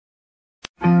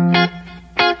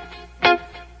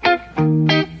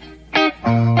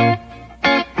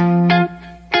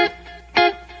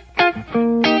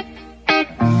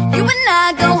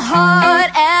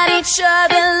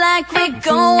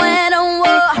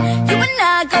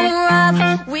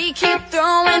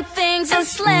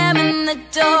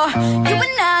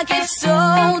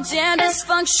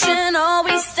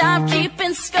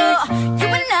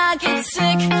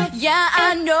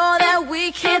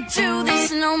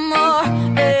more.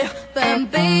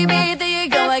 But baby, there you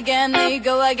go again,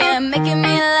 making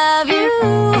me love you.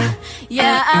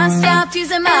 Yeah, I stopped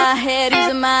using my head,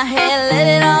 let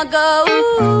it all go.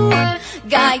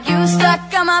 Got you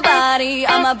stuck on my body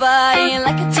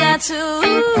like a tattoo.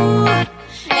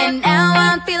 And now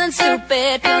I'm feeling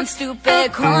stupid,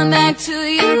 calling back to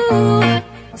you.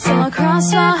 So I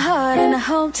cross my heart and I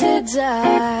hope to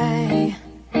die,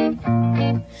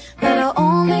 but I'll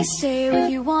only stay with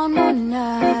you one more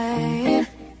night.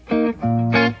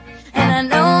 And I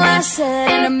know I said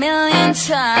it a million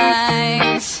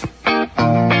times,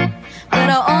 but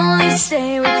I'll only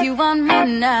stay with you one more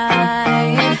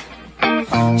night.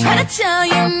 Try to tell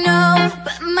you no,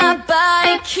 but my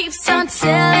body keeps on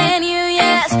telling you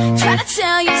yes. Try to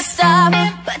tell you stop,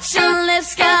 but your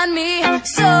lips got me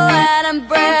so out of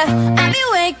breath. I'll be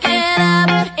waking up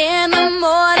in the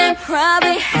morning,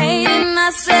 probably hating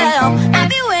myself. I'll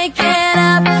be waking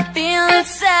up feeling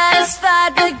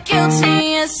satisfied but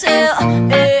guilty as hell.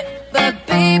 But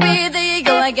baby, there you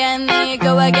go again,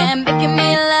 making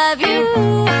me love you.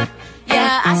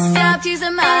 Yeah, I stopped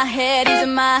using my head,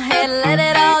 let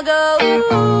it all go.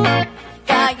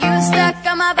 Got you stuck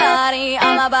on my body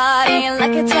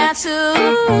like a tattoo.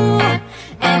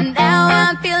 And now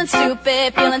I'm feeling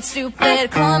stupid,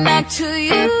 calling back to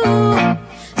you.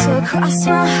 So I cross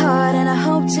my heart and I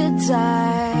hope to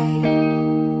die,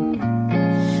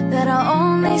 that I'll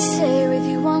only stay with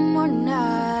you one more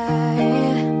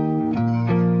night.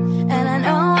 And I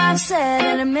know I've said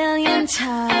it a million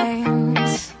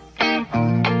times,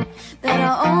 that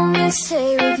I'll only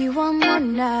stay with you one more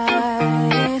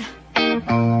night. Ooh,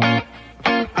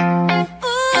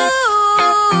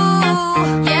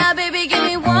 yeah, baby, give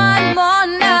me one more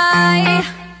night.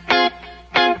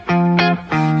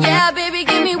 Yeah, baby,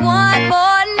 give me one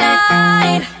more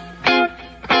night.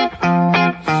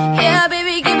 Yeah,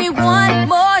 baby, give me one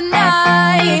more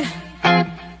night.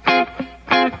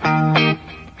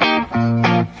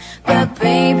 But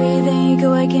baby, there you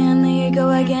go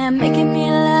again, making me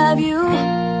love you.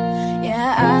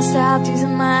 Yeah, I stopped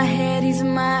using my head,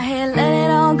 let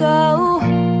it all go.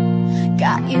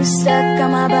 Got you stuck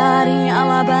on my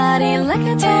body like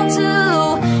a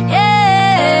tattoo.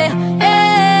 Yeah,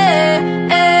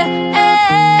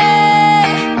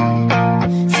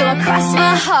 so I cross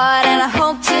my heart and I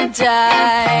hope to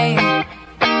die,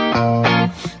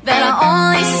 that I'll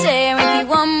only stay with you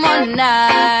one more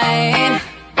night.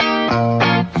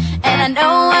 And I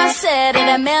know I said it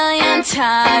a million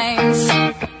times,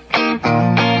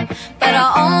 but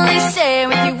I'll only stay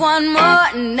with you one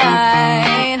more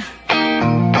night.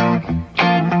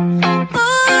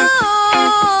 Ooh,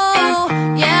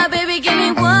 yeah, baby, give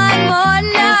me one more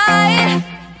night.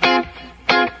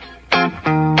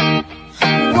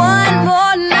 One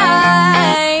more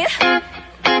night.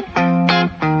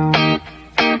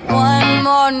 One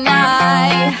more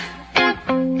night.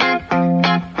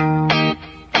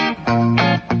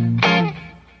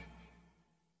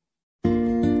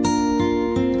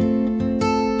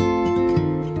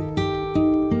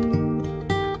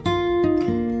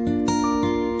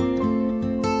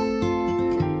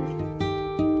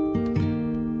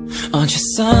 Aren't you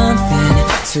something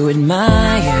to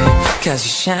admire? Cause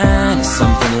you shine as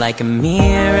something like a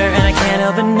mirror, and I can't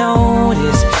help but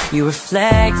notice you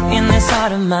reflect in this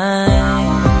heart of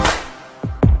mine.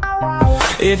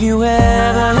 If you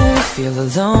ever feel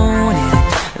alone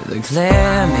and the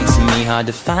glare makes me hard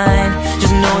to find,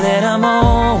 just know that I'm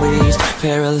always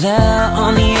parallel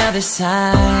on the other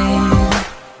side.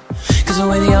 Cause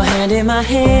with your hand in my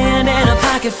hand and a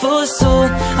pocket full of soul,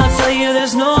 I'll tell you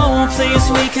there's no place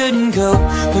we couldn't go.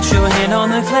 Put your hand on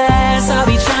the glass, I'll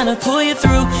be trying to pull you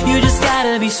through. You just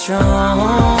gotta be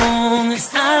strong, cause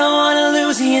I don't wanna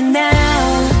lose you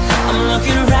now. I'm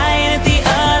looking right at the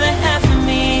other half of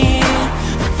me.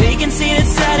 The vacancy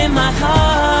that's sat in my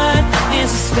heart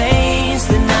is a space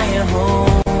that now you're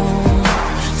home.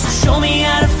 So show me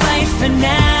how to fight for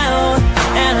now,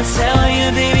 and I'll tell you,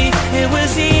 baby, it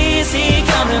was easy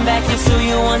coming back here to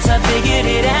you once I figured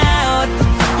it out.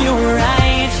 You were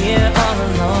right here all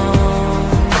along.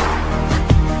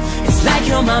 It's like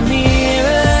you're my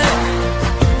mirror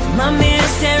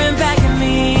staring back at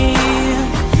me.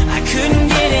 I couldn't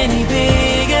get any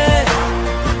bigger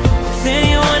with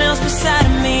anyone else beside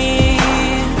of me.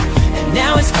 And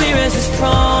now it's clear as this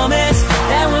promise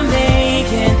that we're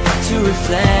making two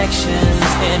reflections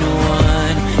in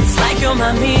one. It's like you're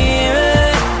my mirror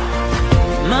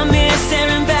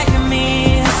staring back at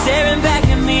me, staring back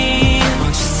at me.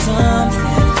 Aren't you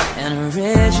something, an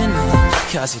original?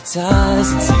 Cause it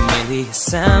doesn't seem really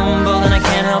assembled, and I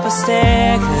can't help but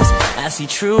stare, cause I see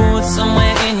truth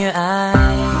somewhere in your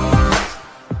eyes.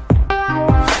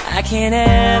 can't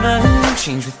ever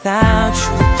change without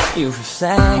you. You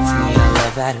reflect me, I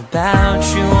love that about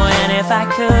you. And if I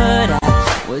could,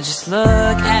 I would just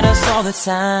look at us all the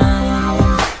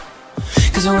time.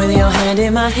 Cause with your hand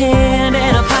in my hand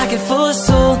and a pocket full of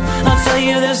soul, I'll tell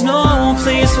you there's no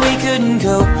place we couldn't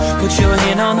go. Put your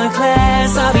hand on the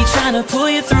glass, I'll be trying to pull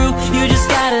you through. You just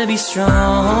gotta be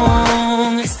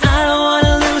strong. Cause I don't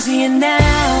wanna lose you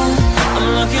now. I'm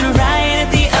looking right at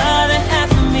the other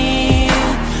half of me.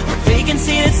 The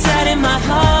vacancy that's out in my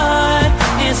heart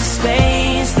is a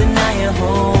space that now you're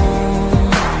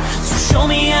home. So show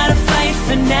me how to fight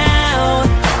for now,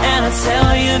 and I'll tell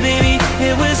you, baby,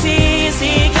 it was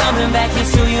easy coming back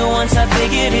into you once I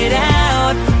figured it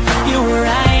out. You were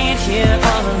right here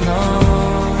all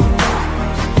along.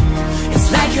 It's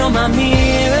like you're my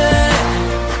mirror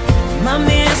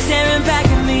staring back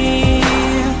at me.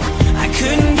 I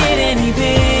couldn't get any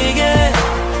bigger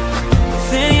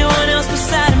with anyone else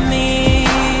beside of me.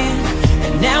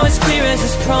 And now it's clear as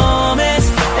this promise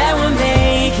that we're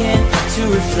making two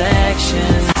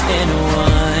reflections in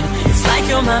one. It's like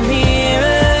you're my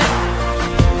mirror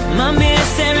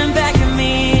staring back at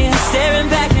me, staring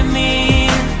back at me.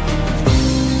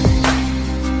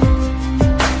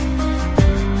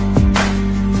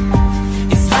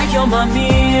 It's like you're my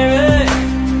mirror.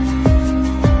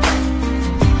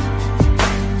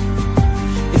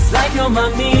 It's like you're my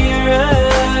mirror.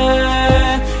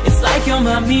 It's like you're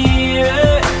my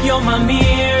mirror. You're my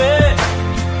mirror.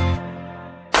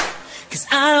 Cause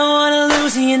I don't wanna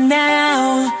lose you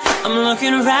now. I'm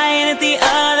looking right at the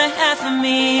other half of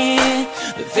me.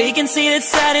 The vacancy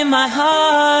that's out in my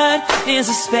heart is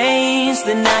a space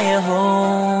that now you're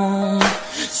home.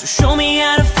 So show me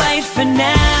how to fight for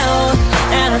now,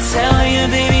 and I'll tell you,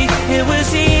 baby, it was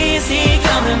easy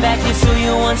coming back into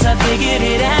you once I figured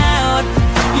it out.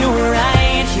 You were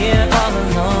right here all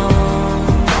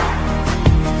along.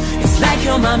 It's like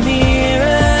you're my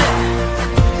mirror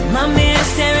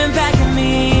staring back at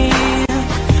me.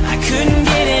 I couldn't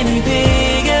get any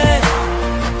bigger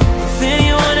with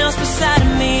anyone else beside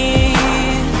of me.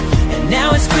 And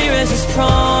now it's clear as this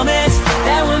promise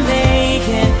that we're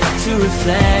making two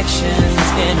reflections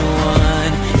in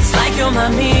one. It's like you're my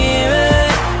mirror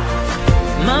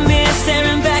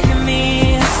staring back at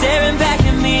me, staring back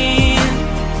at me.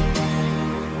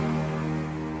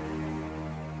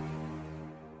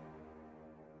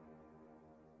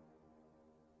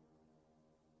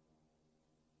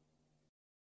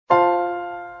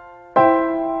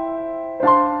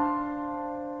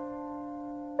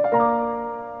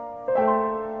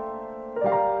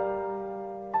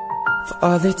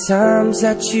 All the times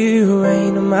that you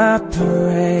rain on my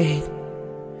parade,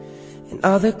 and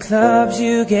all the clubs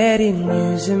you get in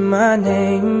using my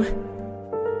name.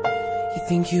 You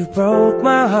think you broke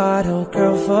my heart, oh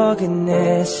girl, for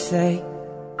goodness sake.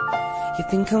 You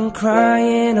think I'm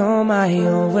crying on my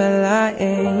own, well I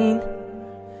ain't.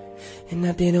 And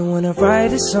I didn't wanna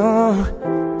write a song,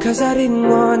 cause I didn't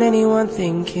want anyone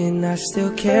thinking I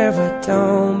still care, I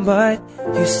don't. But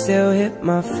you still hit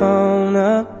my phone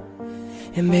up,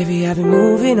 and baby, I've been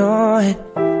moving on,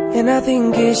 and I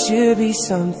think it should be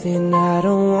something I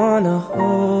don't wanna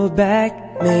hold back.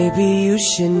 Maybe you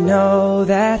should know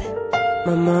that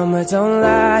my mama don't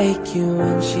like you,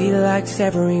 and she likes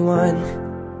everyone.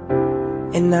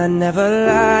 And I never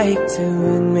like to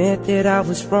admit that I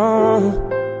was wrong,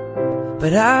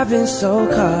 but I've been so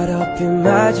caught up in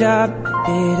my job,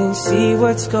 didn't see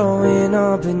what's going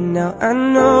on. But now I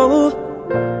know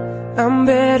I'm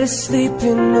better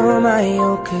sleeping on my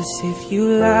own. Cause if you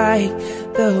like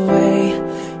the way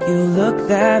you look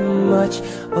that much,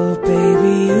 oh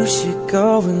baby, you should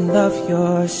go and love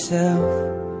yourself.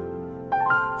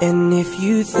 And if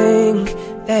you think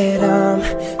that I'm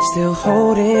still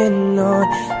holding on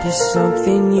to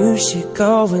something, you should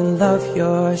go and love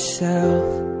yourself.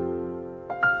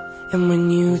 And when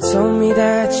you told me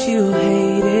that you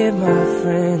hated my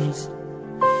friends,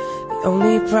 the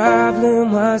only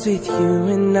problem was with you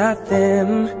and not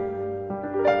them.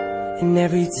 And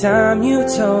every time you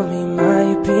told me my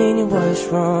opinion was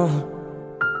wrong,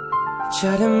 you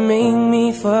tried to make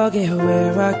me forget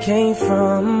where I came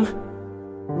from.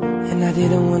 And I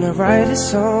didn't wanna write a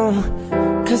song,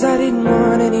 cause I didn't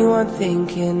want anyone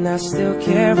thinking I still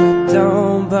care, I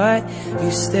don't. But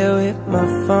you still hit my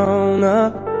phone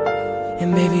up,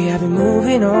 and baby, I've been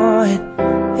moving on,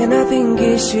 and I think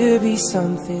it should be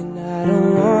something I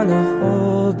don't wanna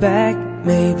hold back.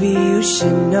 Maybe you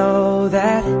should know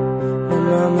that my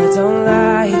mama don't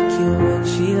like you, and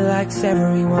she likes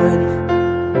everyone.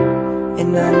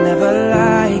 And I never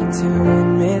like to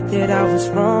admit that I was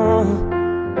wrong,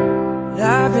 but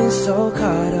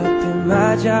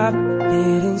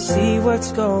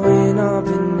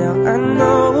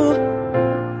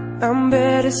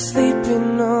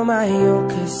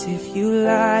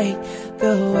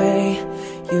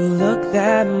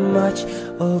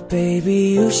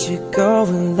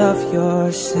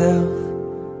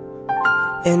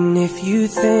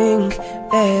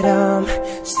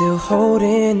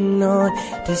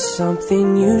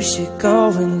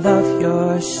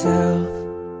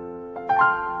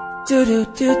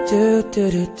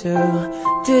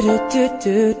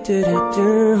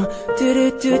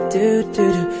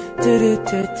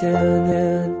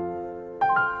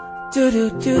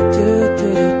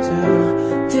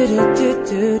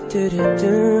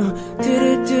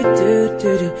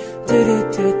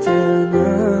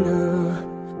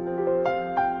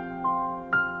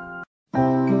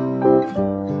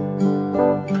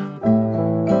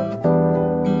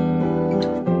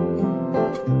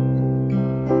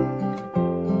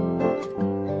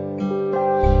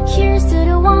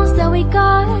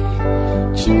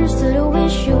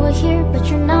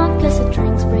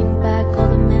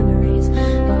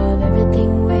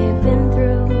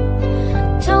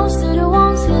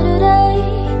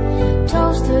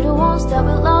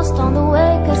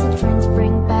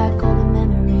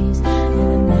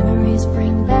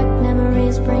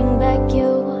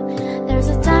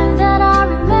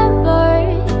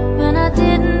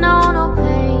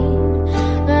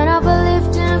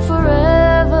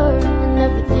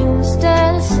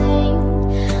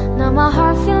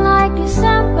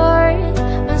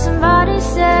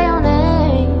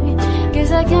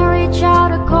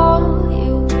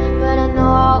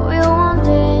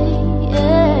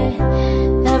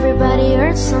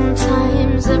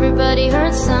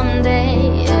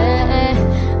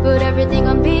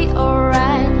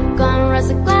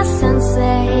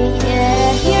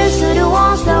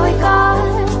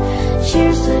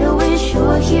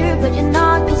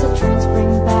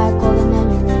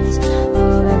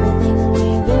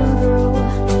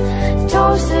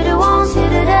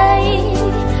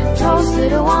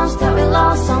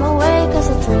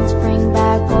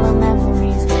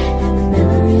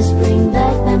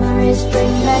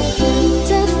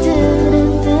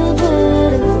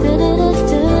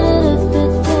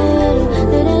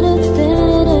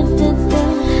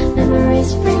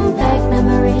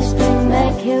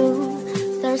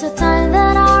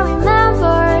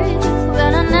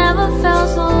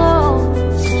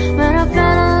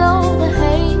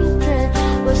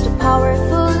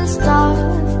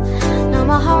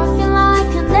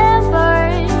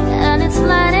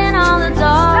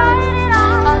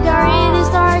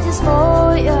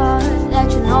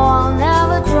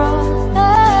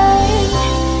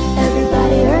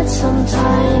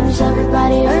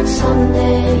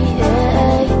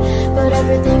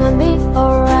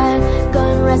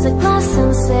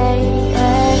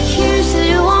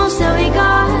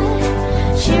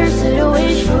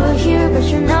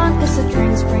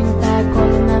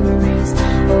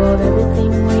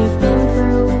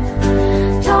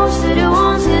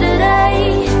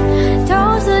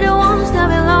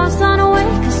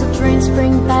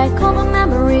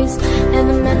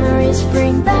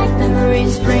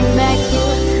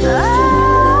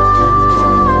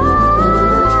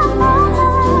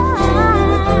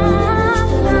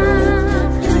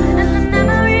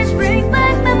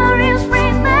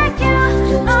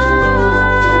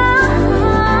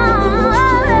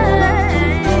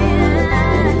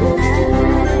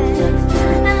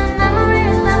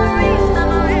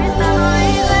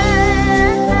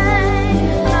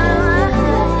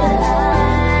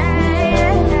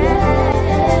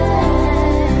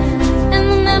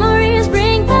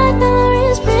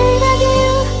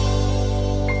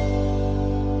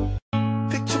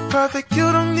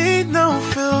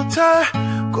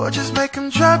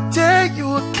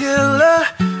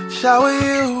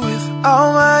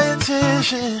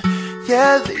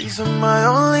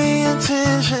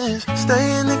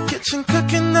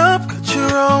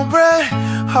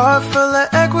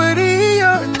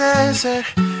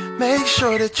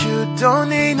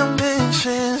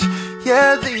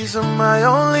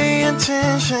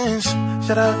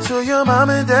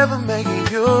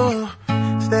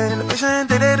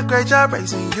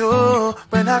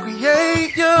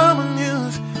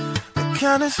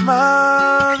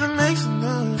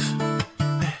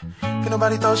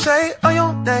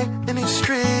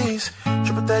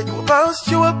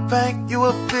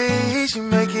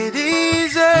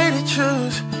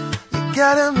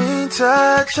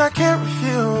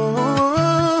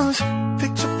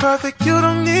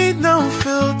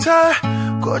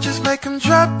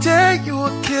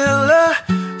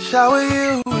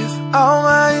all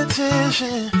my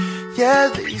attention. Yeah,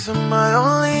 these are my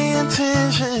only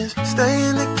intentions. Stay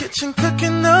in the kitchen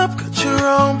cooking up, cut your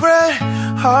own bread.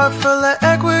 Heart full of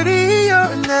equity,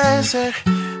 you're an asset.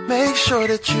 Make sure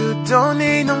that you don't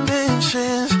need no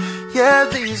mentions. Yeah,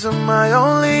 these are my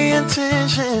only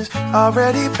intentions.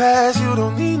 Already passed, you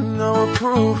don't need no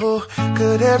approval.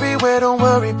 Good everywhere, don't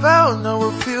worry about no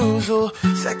refusal.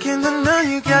 Second to none,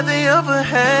 you got the upper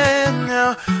hand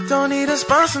now. Don't need a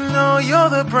sponsor, no, you're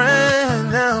the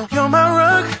brand now. You're my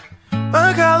rug,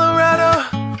 my Colorado.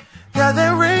 Got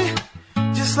that ring,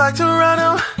 just like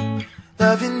Toronto.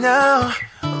 Love you now,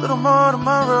 a little more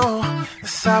tomorrow.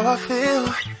 That's how I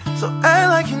feel. So act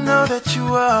like you know that you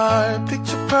are.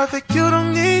 Picture perfect, you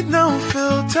don't need no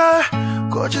filter.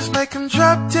 Gorgeous, make him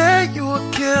drop dead, you a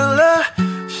killer.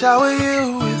 Shower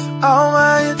you with all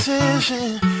my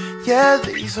attention. Yeah,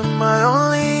 these are my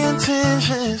only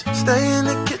intentions. Stay in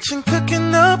the kitchen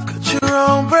cooking up, cut your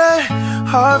own bread.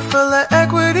 Heart full of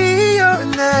equity, you're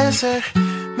an asset.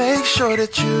 Make sure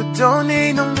that you don't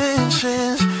need no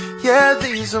mentions. Yeah,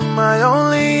 these are my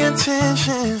only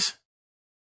intentions.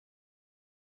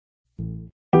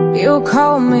 You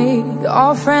call me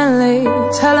all friendly,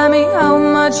 telling me how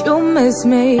much you miss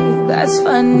me. That's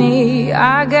funny,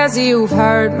 I guess you've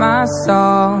heard my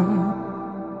song.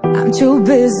 I'm too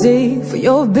busy for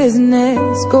your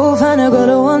business. Go find a good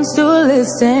ones to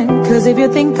listen. Cause if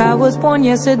you think I was born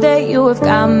yesterday, you have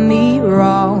got me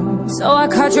wrong. So I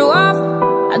cut you off,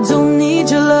 I don't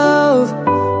need your love.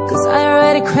 Cause I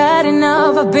already cried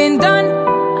enough, I've been done,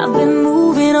 I've been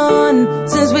moving on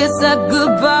since we said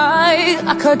goodbye.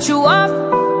 I cut you off,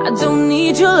 I don't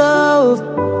need your love.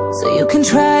 So you can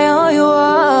try all you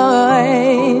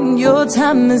want. Your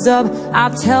time is up,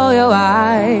 I'll tell you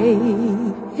why.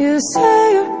 You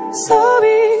say you're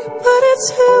sorry, but it's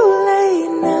too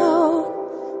late now.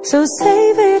 So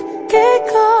save it, get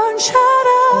gone, shut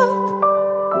up.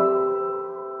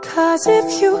 Cause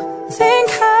if you think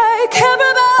I care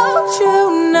about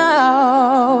you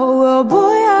now, well boy,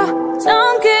 I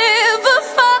don't give a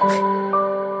fuck.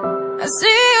 I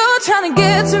see you trying to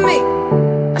get to me,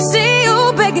 I see you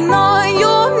begging on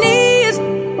your knees.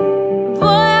 Boy,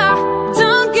 I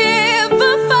don't give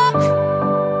a fuck.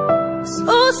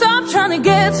 So stop trying to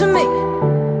get to me,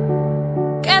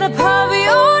 get up off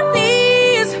your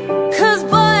knees. Cause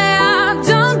boy, I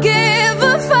don't give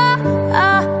a fuck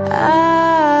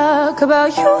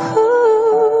about you.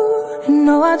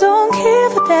 No, I don't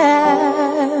give a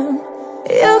damn.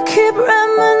 You keep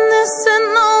reminiscing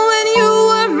on when you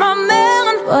were my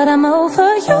man, but I'm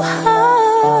over you.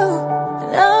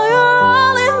 Now you're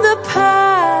all in the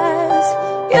past.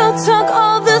 You talk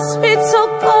all this sweet talk,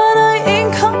 but I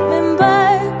ain't coming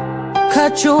back.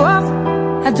 Cut you off,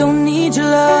 I don't need your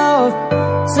love.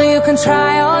 So you can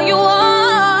try all you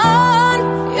want.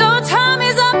 Your time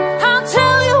is up, I'll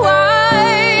tell you why.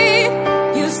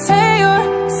 You say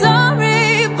you're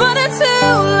sorry, but it's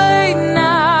too late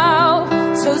now.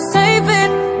 So save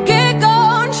it, get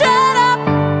gone, shut up.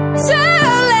 Too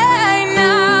late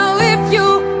now. If you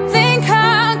think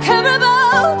I care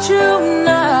about you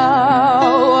now,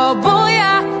 oh boy,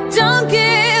 I don't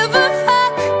give a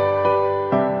fuck.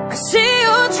 I see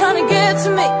you trying to get to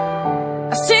me,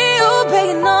 I see you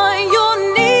begging on your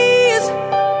knees.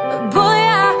 Boy,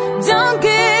 I don't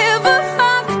give a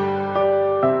fuck.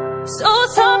 So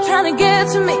stop trying to get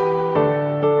to me,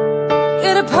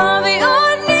 get up on your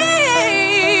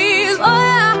knees. Boy,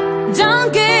 I don't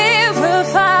give a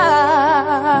fuck.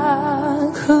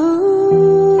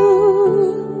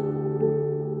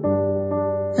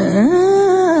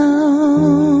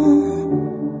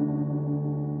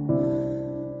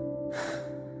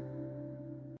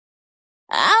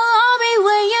 I love it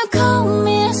when you call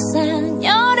me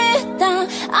señorita.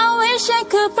 I wish I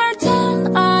could pretend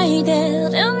I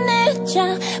didn't need ya,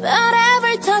 but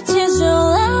every touch is your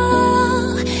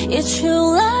love, it's your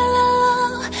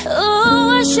love.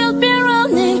 Ooh, I should be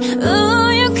running. Ooh,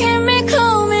 you keep me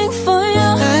coming for you.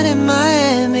 And in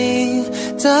Miami,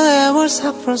 the air was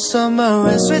hot from summer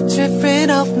rain, sweet dripping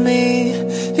off me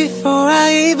before I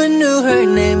even knew her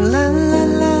name. La la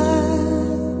la,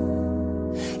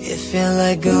 it felt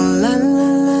like a la la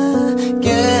la,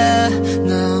 yeah,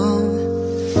 no.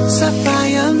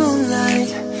 Sapphire moonlight,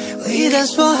 we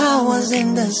danced for hours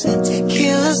in the sun,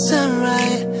 tequila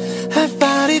sunrise. Her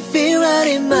body feel right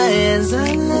in my hands, la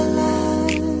la la.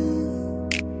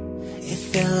 It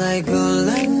felt like a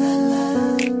la la la,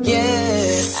 yeah.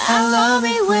 I love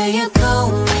it when you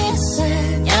call me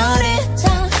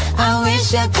señorita. I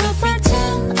wish I could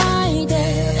pretend I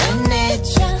didn't need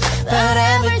ya, but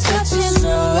every touch is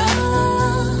your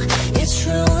love, it's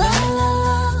true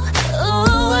love.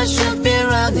 Ooh, I should be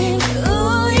running.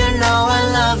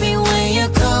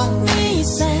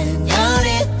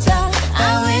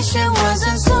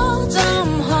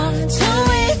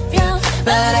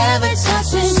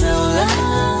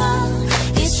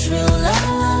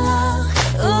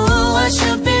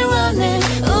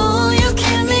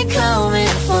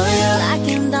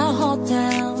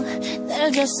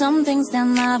 just some things that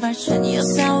never change. You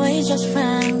say we just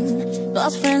friends,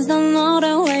 but friends don't know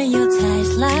the way you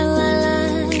taste.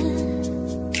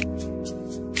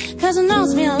 Cause it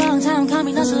knows me a long time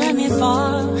coming, doesn't let me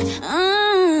fall.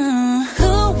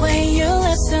 The way you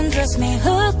listen, dress me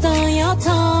hooked on your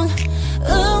tongue.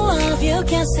 Love you,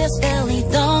 kisses barely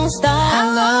don't stop. I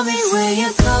love it when you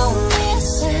call me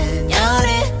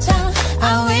señorita.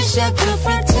 I wish I could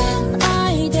pretend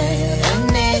I didn't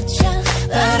need ya,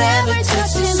 but every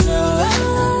touch is true.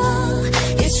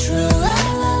 It's true.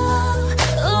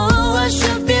 Ooh, I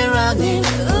should be running.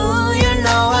 Ooh, you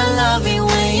know I love it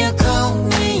when you call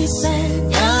me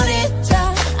señorita.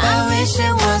 I wish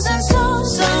it wasn't so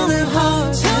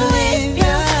hard to leave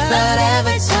ya, but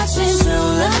every touch is true.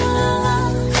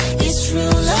 It's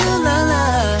true.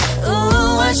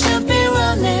 Ooh, I should be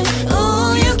running.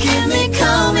 Ooh, you keep me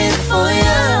coming for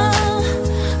ya.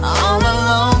 All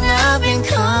along I've been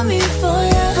coming for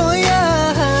ya.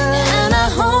 And I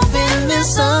hope it means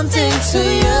something to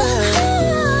you.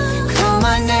 Call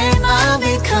my name, I'll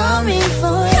be coming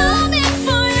for ya.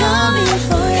 Coming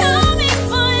for ya.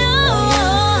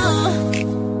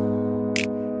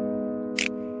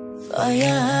 For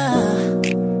ya.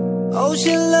 Oh,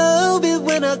 she love it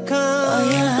when I come. Oh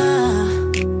yeah.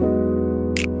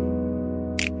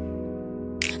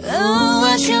 Oh,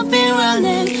 I should be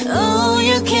running. Oh,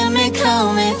 you keep me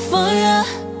coming for ya.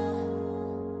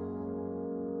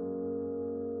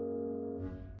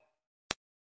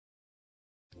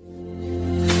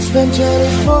 Spent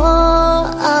 24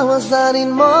 hours, I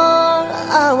need more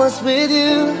hours with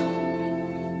you.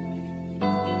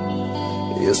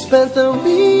 You spent the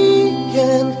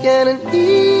weekend getting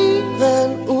even,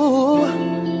 ooh.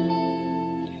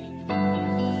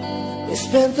 You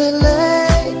spent the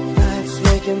late nights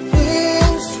making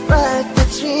things right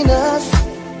between us.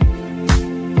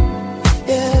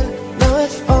 Yeah, now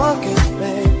it's all good,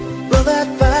 babe. Roll that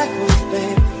backwards,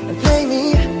 babe, and play me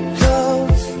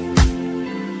close.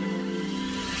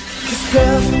 Cause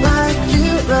girls like you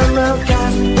run round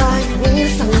guys like me.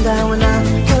 Sundown when I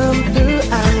come through,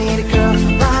 I need a girl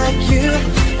like you.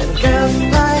 And girls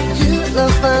like you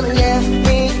love fun, yeah,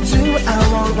 me too. I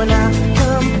want when I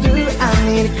come through, I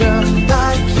need a girl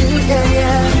like you, yeah,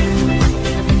 yeah.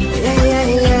 Yeah, yeah,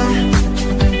 yeah.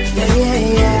 Yeah, yeah,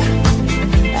 yeah.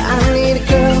 I need a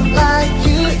girl like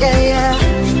you, yeah, yeah.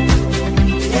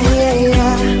 Yeah, yeah,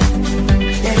 yeah.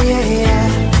 Yeah, yeah, yeah.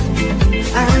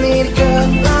 I need a girl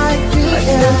like you,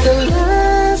 yeah. I spent the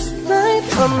last night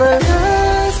on the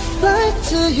last flight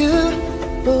to you,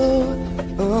 ooh,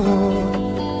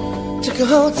 ooh. Took a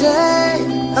whole day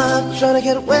up, trying to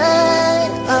get way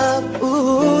up,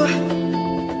 ooh,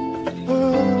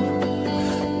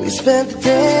 ooh. We spent the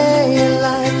day in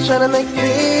life trying to make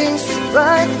things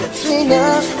right between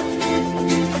us,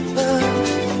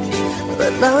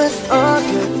 but now it's all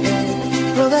good,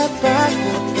 babe. Roll that back,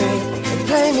 babe, and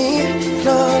play me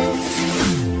close.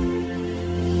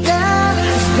 Yeah,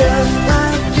 girls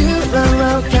like you run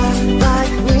round guys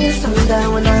like me. Sundown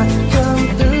when I come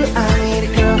through, I need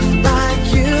a girl like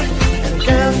you. And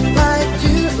girls like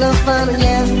you love fun,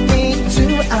 yeah, me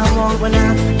too. I want when I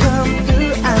come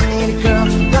through, I need a girl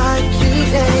like you,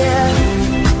 yeah, yeah.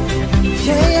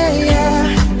 Yeah, yeah, yeah.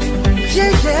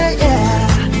 Yeah, yeah, yeah.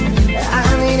 I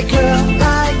need a girl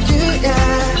like you,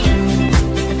 yeah.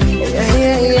 Yeah,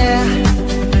 yeah, yeah.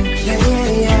 Yeah, yeah,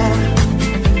 yeah.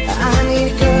 I need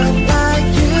a girl like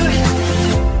you.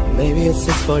 Maybe it's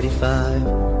 6:45.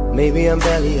 Maybe I'm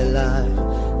barely alive.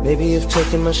 Maybe you've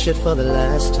taken my shit for the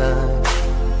last time.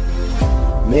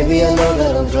 Maybe I know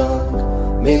that I'm drunk.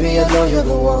 Maybe I know you're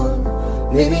the one.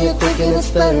 Maybe you're thinking it's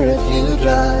better if you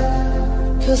drive.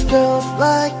 Cause girls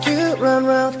like you run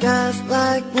round guys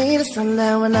like me. To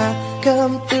sundown when I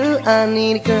come through, I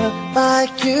need a girl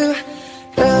like you.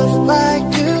 Girls like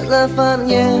you love fun,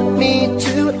 yeah, me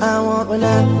too. I want when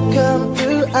I come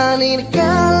through, I need a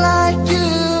girl like you.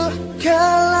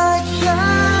 Girl like you.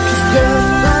 Cause girls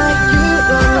like you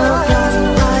run round guys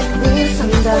like me. To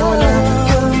sundown when I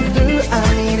come through, I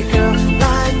need a girl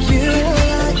like you.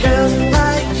 Girls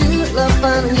like you love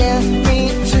fun, yeah, me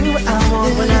too. I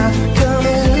want when I come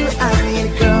through, I need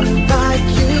a girl like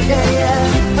you, yeah, yeah.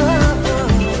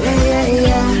 Yeah, yeah,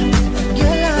 yeah.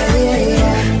 Yeah, yeah,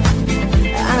 yeah.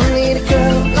 I need a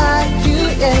girl like you,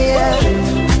 yeah, yeah.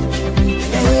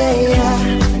 Yeah, yeah, yeah.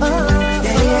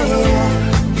 Yeah, yeah, yeah.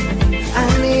 I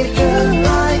need a girl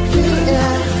like you,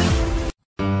 yeah.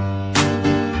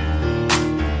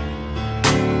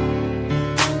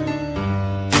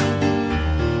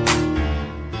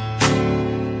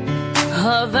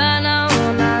 Havana,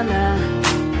 oh na na.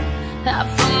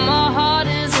 Half of my heart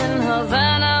is in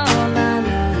Havana, oh na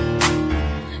na.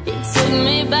 You took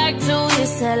me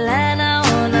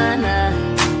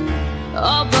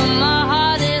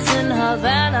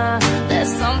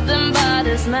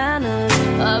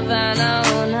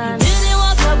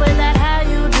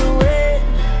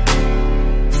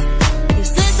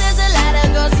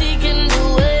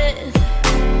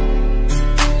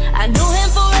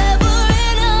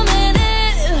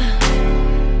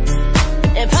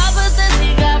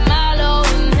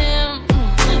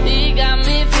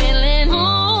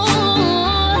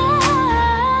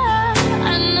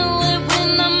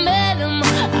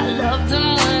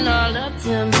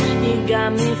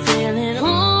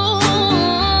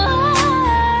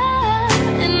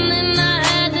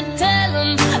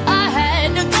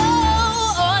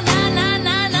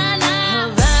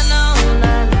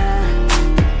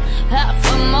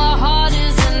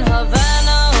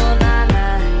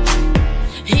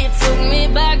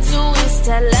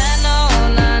Atlanta, oh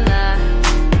na na.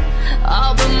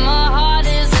 Oh, but my heart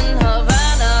is in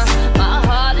Havana. My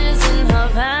heart is in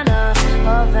Havana,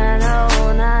 Havana, oh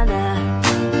na na.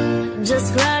 Just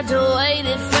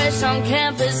graduated fresh on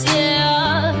campus,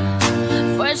 yeah.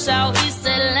 Fresh out East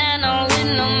Atlanta with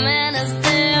no manners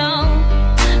down.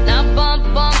 Now bump,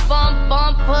 bump, bump,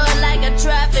 bump, put like a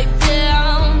traffic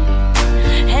jam.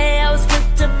 Hey, I was quick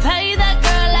to pay that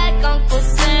girl like Uncle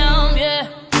Sam, yeah.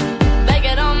 Bake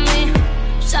it on me,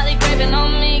 shawty craving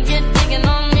on me, get digging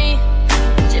on me.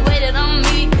 She waited on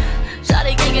me,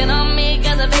 shawty caking on me,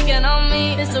 got the bacon on me.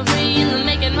 History in the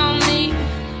making on me.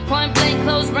 Point blank,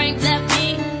 close range, that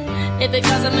beat. If it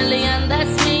costs $1 million,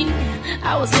 that's me.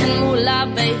 I was getting moolah,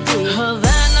 baby.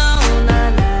 Havana, oh na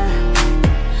na.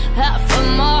 Half of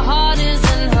my heart is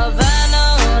in Havana,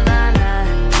 oh na na.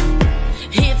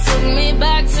 He took me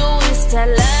back to East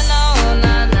Atlanta, oh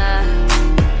na na.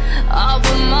 Oh,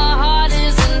 but my heart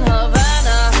is in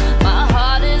Havana. My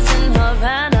heart is in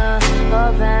Havana,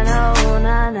 Havana, oh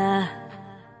na na.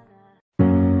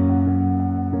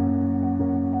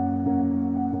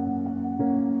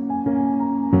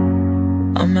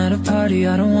 I'm at a party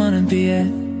I don't wanna be at,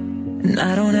 and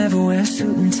I don't ever wear a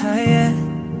suit and tie yet.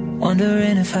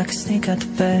 Wondering if I could sneak out the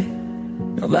back.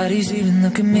 Nobody's even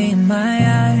looking me in my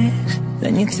eyes.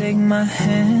 Then you take my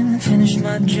hand, finish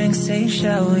my drink, say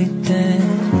shall we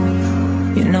dance?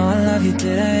 You know I love you,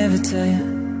 did I ever tell you?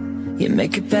 You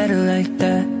make it better like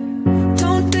that.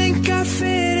 Don't think I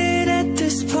fit in at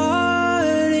this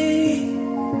party.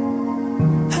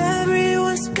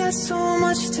 Everyone's got so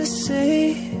much to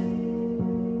say.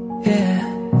 Yeah,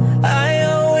 I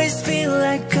always feel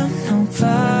like I'm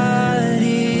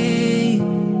nobody.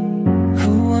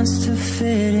 Who wants to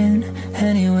fit in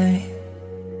anyway?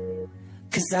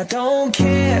 'Cause I don't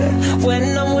care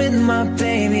when I'm with my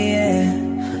baby, yeah.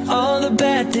 All the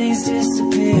bad things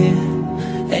disappear,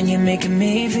 and you're making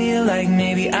me feel like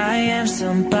maybe I am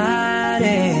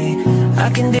somebody. I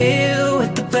can deal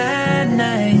with the bad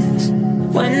nights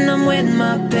when I'm with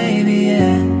my baby,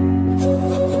 yeah.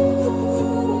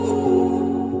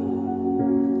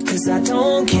 I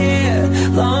don't care,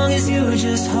 long as you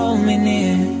just hold me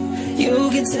near. You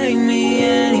can take me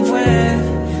anywhere,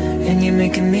 and you're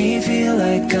making me feel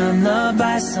like I'm loved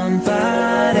by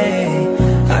somebody.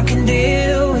 I can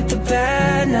deal with the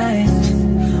bad nights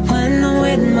when I'm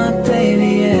with my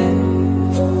baby, yeah.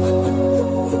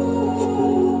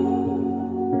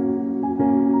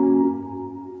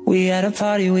 We at a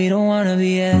party we don't wanna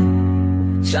be at.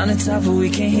 Trying to talk but we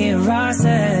can't hear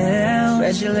ourselves.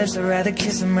 Read your lips, I'd rather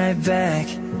kiss them right back.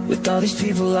 With all these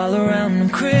people all around, I'm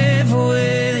crippled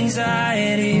with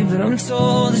anxiety, but I'm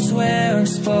told it's where I'm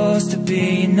supposed to be.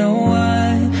 You know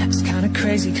what? It's kinda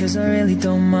crazy 'cause I really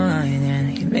don't mind, and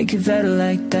you make it better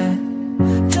like that.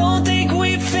 Don't think we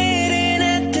fit in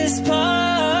at this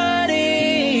party.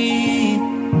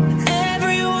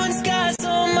 Everyone's got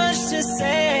so much to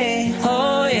say.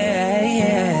 Oh yeah,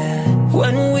 yeah.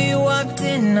 When we walked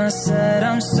in, I said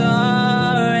I'm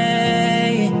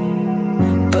sorry,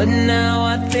 but now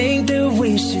I think that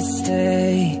we should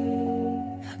stay.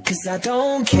 'Cause I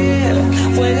don't care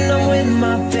when I'm with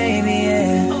my baby,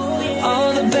 yeah.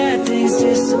 All the bad things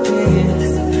disappear,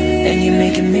 and you're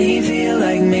making me feel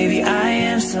like maybe I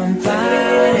am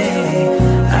somebody.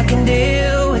 I can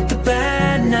deal with the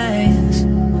bad nights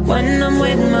when I'm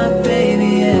with my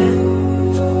baby, yeah.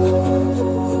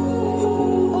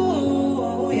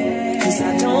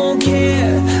 I don't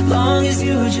care, long as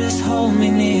you just hold me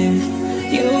near.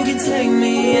 You can take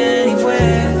me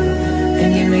anywhere, and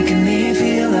you're making me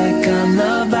feel like I'm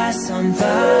loved by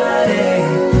somebody.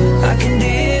 I can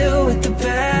deal with the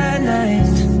bad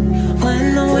nights when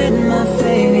I'm with my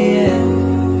baby, yeah.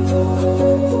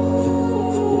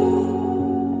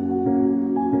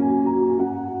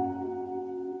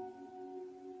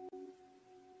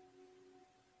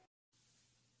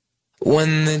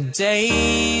 When the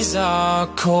days are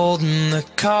cold and the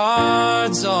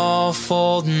cards all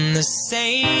fold, and the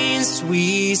saints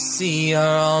we see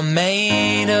are all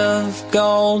made of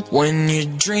gold. When your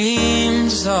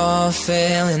dreams are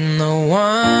failing, the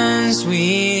ones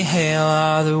we hail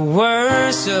are the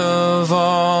worst of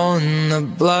all, and the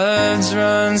bloods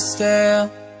run stale.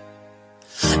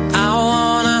 I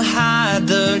wanna hide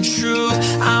the truth,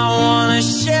 I wanna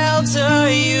shelter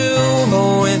you,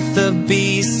 but with the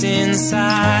beast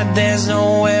inside, there's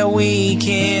nowhere we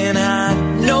can hide.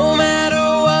 No matter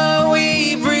what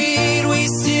we breed, we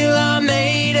still are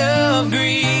made of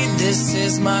greed. This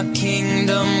is my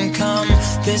kingdom come,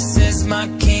 this is my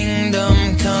kingdom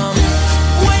come.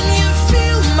 When you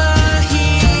feel my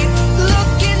heat,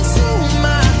 look into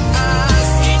my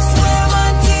eyes. It's where my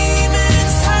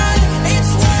demons hide,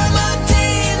 it's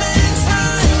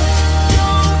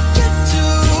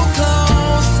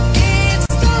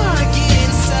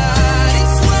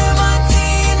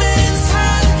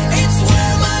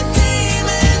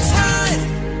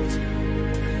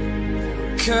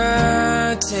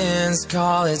curtains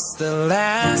call, it's the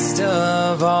last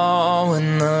of all.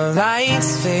 When the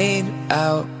lights fade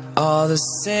out, all the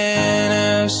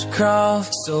sinners crawl.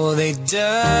 So they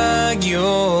dug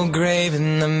your grave,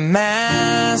 and the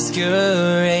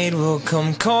masquerade will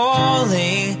come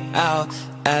calling out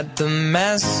at the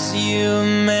mess you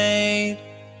made.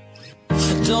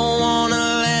 Don't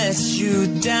wanna let you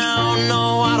down,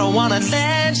 no, I don't wanna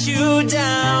let you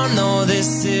down. No,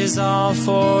 this is all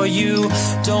for you.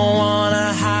 Don't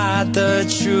wanna hide the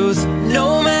truth.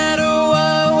 No matter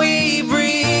what we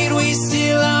breed, we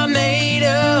still are made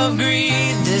of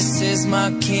greed. This is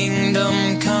my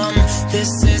kingdom come,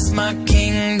 this is my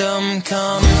kingdom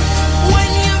come.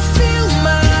 When you feel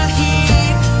my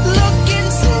heat, look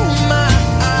into my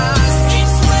eyes.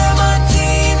 It's where my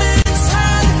demons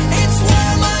hide, it's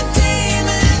where my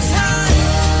demons hide.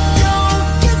 Don't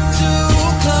get too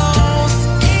close,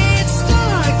 it's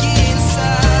dark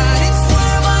inside. It's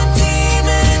where my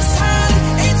demons hide,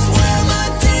 it's where my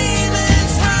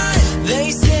demons hide. They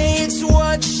say it's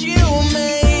what you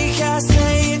make, I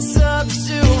say it's up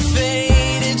to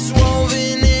fate. It's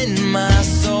woven in my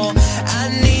soul, I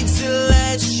need to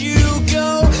let you go.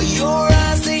 Your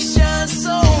eyes, they shine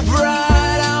so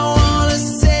bright, I wanna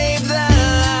save that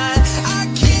light. I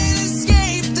can't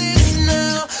escape this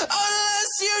now,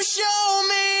 unless you show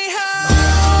me how.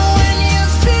 When you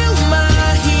feel my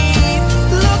heat,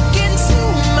 look into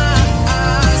my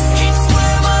eyes. It's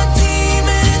where my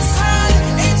demons hide,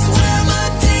 it's where my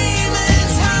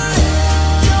demons hide.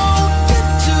 Don't get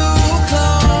too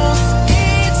close,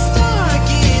 it's dark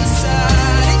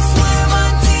inside. It's where my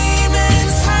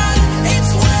demons hide,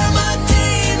 it's where my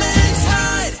demons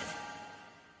hide.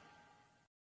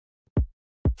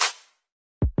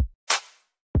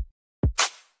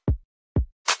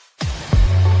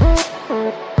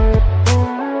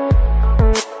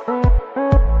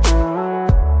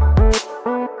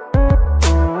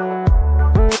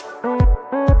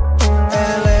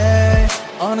 LA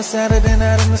on a Saturday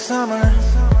night in the summer,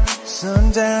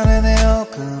 sundown and they all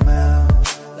come out.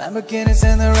 Lamborghinis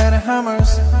and the red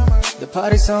Hummers, the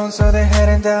party's on so they're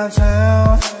heading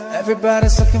downtown.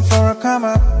 Everybody's looking for a come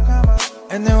up,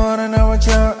 and they wanna know what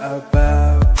you're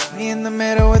about. Me in the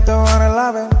middle with the one I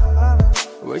love it,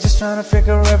 we're just trying to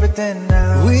figure everything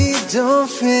out. We don't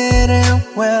fit in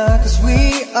well, cause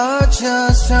we are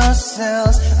just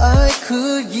ourselves. I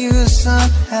could use some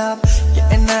help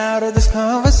getting out of this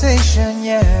conversation,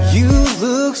 yeah. You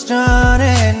look strong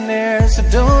and near, so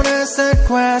don't ask that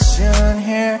question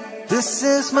here. This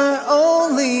is my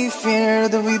only fear,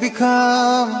 that we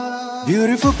become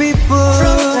beautiful people.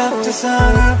 From top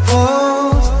designer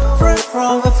clothes, front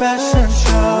row of fashion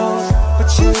shows. But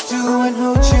you do and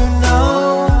who you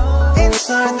know,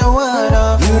 inside the world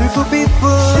of beautiful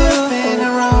people. Shipping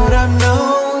around our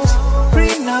nose,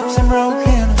 prenups and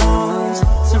broken homes.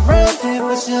 Surrounded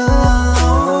but still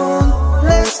alone,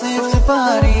 let's live the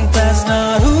party. That's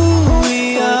not who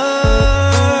we are.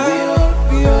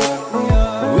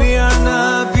 We are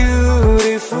not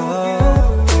beautiful.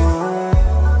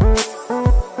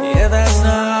 Yeah, that's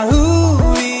not who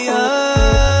we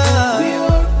are.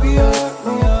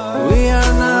 We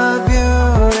are not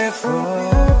beautiful.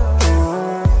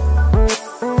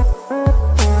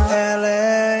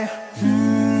 LA,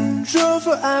 drove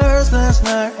for hours last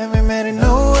night and we made it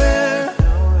nowhere.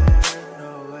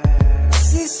 I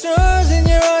see stars in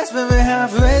your eyes, but we're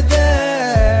halfway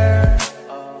there.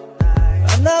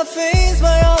 I'm not fazed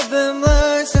by all them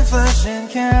lights and flashing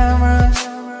cameras,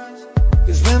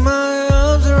 cause when my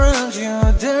arms around you,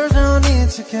 there's no need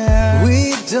to care.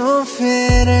 We don't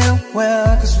fit in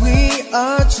well, cause we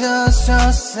are just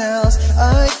ourselves.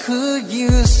 I could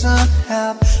use some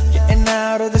help getting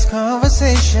out of this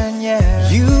conversation, yeah.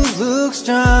 You look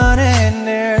strong and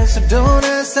near, so don't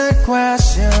ask that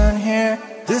question here.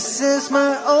 This is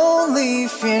my only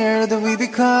fear, that we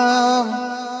become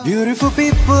beautiful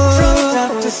people. From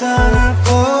top designer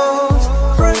clothes,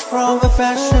 front row of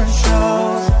fashion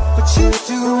shows. But you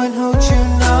do and who you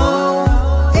know,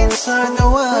 inside the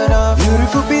world of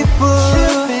beautiful people.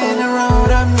 Shipping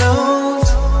around our nose,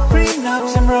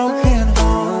 prenups and broken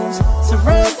homes.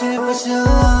 Surrounded but still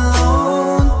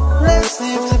alone, let's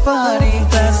live the party.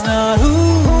 That's not who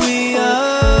we are.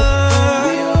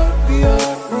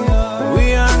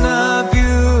 We are not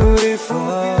beautiful.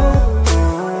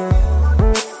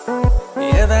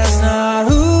 Yeah, that's not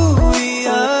who we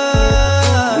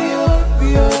are.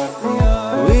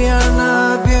 We are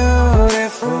not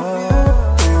beautiful.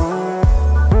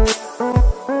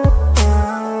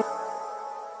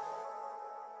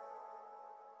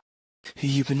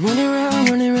 You've been running around,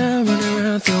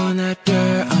 throwing that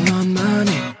dirt all on my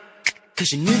name.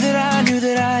 'Cause you knew that I knew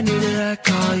that I knew that I'd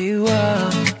call you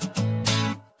up.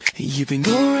 You've been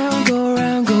go around, go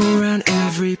around, go around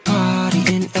every party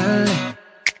in LA.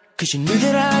 'Cause you knew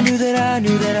that I knew that I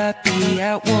knew that I'd be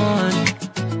at one.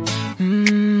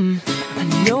 I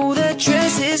know that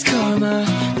dress is karma,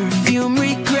 perfume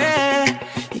regret.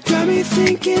 You got me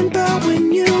thinking about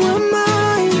when you were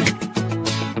mine.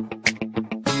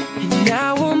 And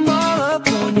now I'm all up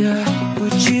on ya,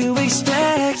 what you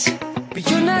expect? But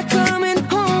you're not coming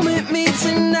home with me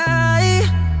tonight.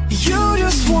 You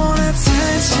just want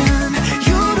attention,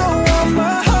 you don't want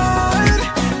my heart.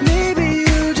 Maybe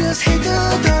you just hate the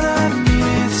thought of me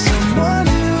with someone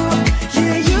new.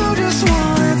 Yeah, you just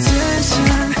want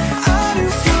attention, I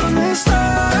knew from the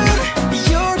start.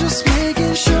 You're just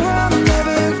making sure I'm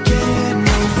never getting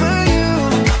over you.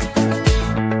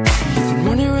 You've been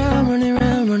running around, running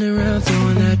around, running around,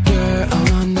 throwing that dirt all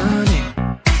on my name.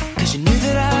 'Cause you knew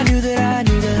that I knew that I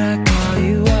knew that I'd call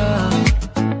you up.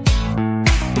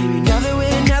 Baby, now that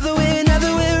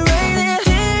we're right there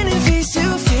in face to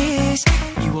face,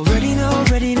 you already know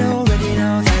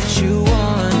that you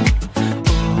won.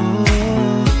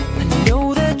 Oh, I know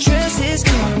that dress is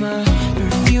karma,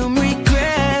 perfume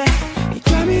regret. You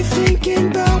got me thinking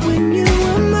about when you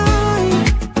were mine.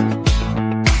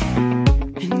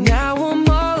 And now I'm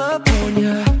all up on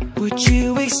ya, what you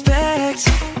expect?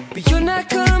 But you're not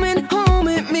coming home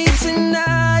with me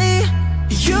tonight.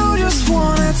 You just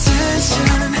want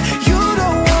attention, you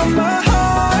don't want my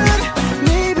heart.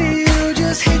 Maybe you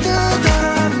just hate the thought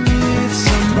of me with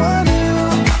someone new.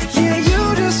 Yeah, you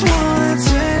just want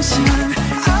attention,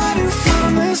 I knew from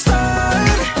the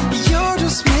start. You're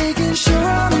just making sure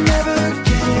I'm never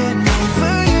getting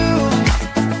over you.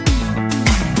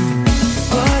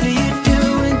 What are you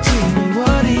doing to me?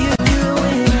 What are you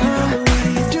doing? What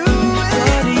are you doing?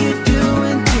 What are you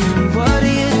doing to me? What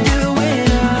are you doing?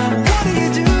 What are you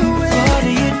doing? What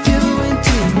are you doing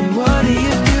to me? What are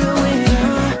you doing?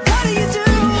 What are you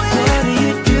doing? What are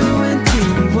you doing to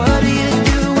me? What are you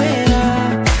doing?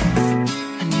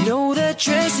 I know that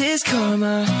dress is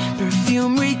karma,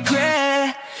 perfume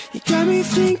regret. You got me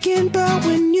thinking about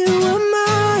when you were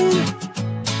mine.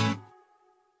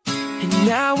 And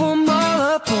now I'm all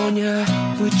up on ya,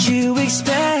 what you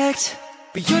expect?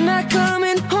 But you're not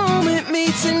coming home with me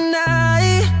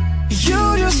tonight. You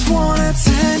just want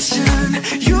attention,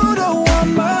 you don't want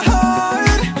my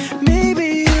heart. Maybe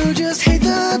you just hate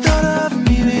the thought of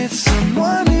me with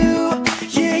someone new.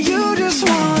 Yeah, you just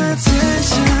want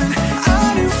attention,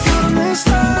 I knew from the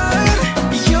start.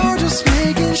 You're just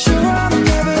making sure I'm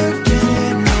never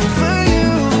getting over you.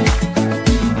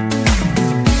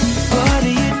 What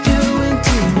are you doing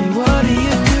to me? What are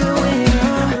you doing?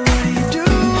 What are you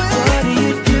doing? What are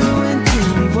you doing to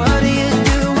me? What are you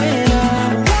doing?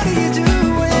 What are you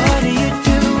doing? What are you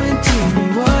doing to me?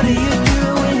 What are you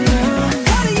doing?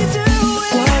 What are you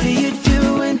doing? What are you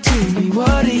doing to me?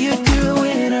 What are you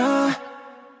doing?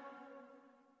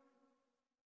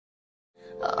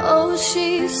 Oh,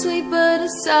 she's sweet but a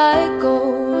psycho,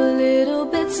 a little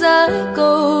bit psycho.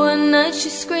 One night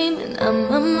she's screaming,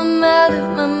 I'm out of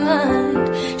my mind.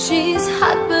 She's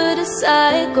hot but a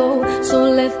psycho, so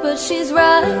left but she's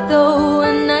right though.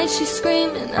 One night she's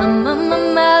screaming, I'm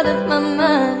out of my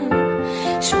mind.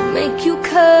 She'll make you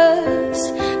curse,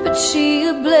 but she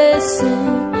a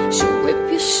blessing. She'll rip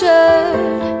your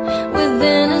shirt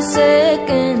within a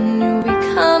second. You'll be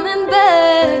coming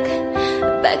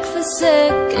back for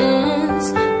seconds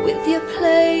with your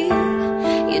play.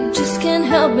 You just can't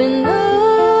help it, no.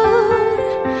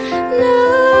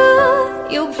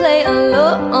 You play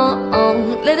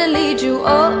alone, let her lead you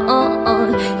on.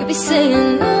 You'll be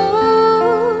saying no,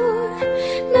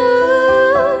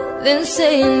 then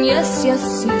saying yes,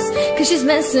 'cause she's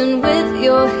messing with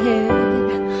your head.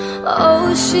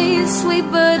 Oh, she's sweet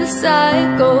but a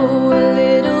psycho, a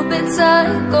little bit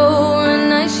psycho. One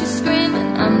night she's screaming,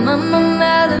 I'm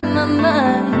out of my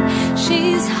mind.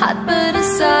 She's hot but a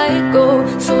psycho,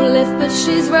 so left but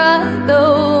she's right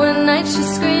though. One night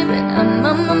she's screaming, I'm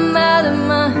out of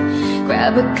my.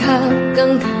 Grab a cup,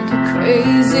 I'm kinda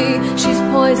crazy. She's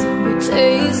poison but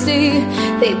tasty.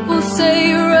 People say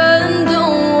run,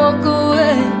 don't walk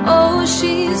away. Oh,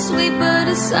 she's sweet but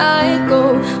a psycho,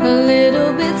 a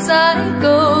little bit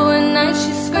psycho. One night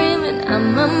she's screaming,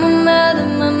 I'm out of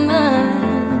my mind.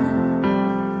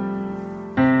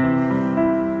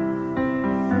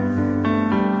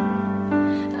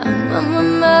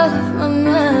 I'm out of my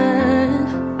mind.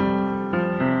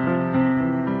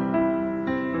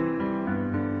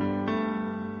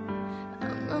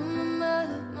 I'm out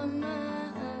of my mind.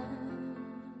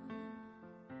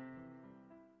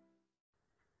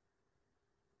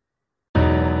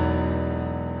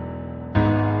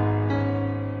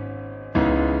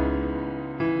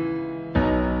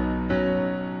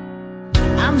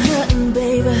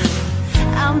 baby,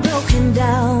 I'm broken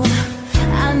down.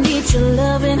 I need your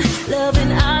loving,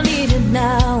 I need it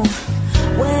now.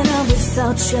 When I'm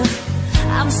without you,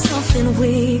 I'm something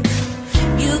weak.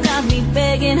 You got me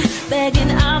begging,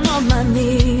 I'm on my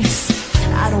knees.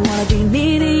 I don't wanna be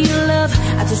needing your love,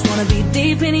 I just wanna be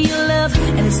deep in your love.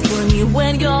 And it's killing me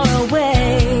when you're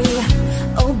away.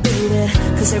 Oh baby,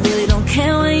 cause I really don't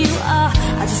care where you are,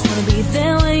 I just wanna be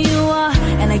there when you are.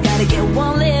 And I gotta get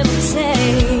one little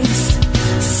taste.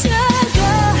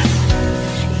 Sugar,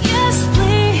 yes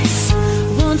please,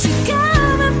 won't you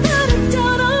come and put it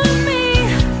down on me?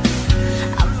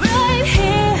 I'm right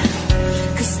here,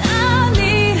 cause I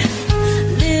need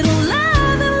little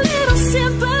love and little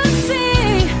sympathy.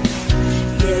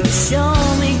 Yeah, you show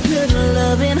me good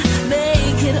loving,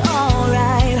 make it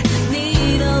alright.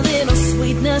 Need a little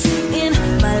sweetness in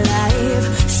my life.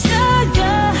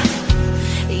 Sugar,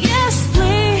 yes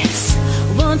please,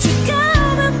 won't you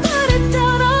come and put it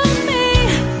down on me?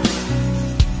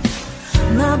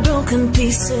 My broken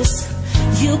pieces,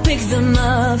 you pick them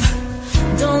up.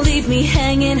 Don't leave me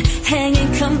hanging,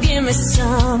 come give me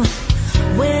some.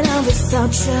 When I'm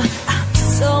without you, I'm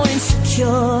so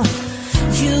insecure.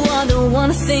 You are the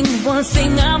one thing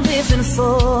I'm living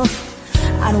for.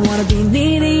 I don't wanna be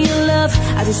needing your love,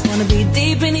 I just wanna be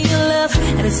deep in your love.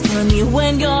 And it's killing me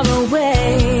when you're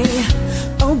away.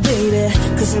 Oh baby,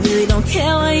 cause I really don't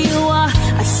care where you are,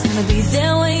 I just wanna be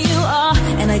there when you are.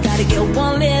 And I gotta get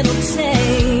one little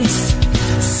taste.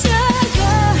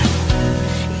 Sugar,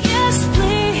 yes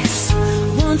please,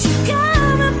 won't you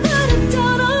come and put it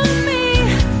down on me?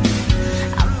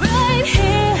 I'm right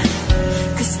here,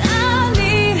 cause I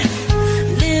need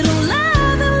little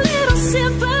love and little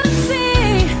sympathy.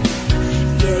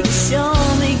 Yeah, you show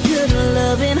me good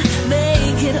loving,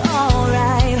 make it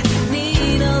alright.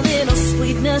 Need a little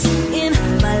sweetness in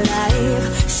my life.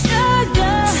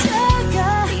 Sugar,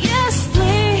 yes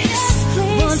please,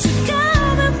 won't you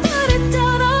come and put it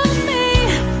down on me?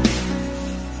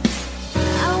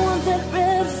 I want that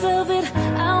red velvet,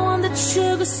 I want that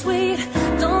sugar sweet.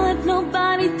 Don't let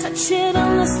nobody touch it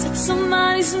unless it's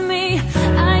somebody's me.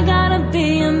 I gotta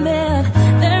be in bed,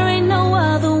 there ain't no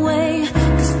other way.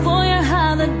 Cause boy, you're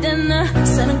hotter than the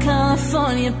sun in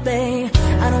California Bay.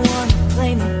 I don't wanna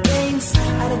play no games,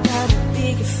 I don't gotta be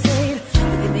afraid.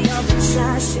 You give me all the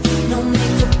shy shit, no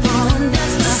makeup on,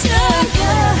 that's my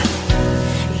sugar.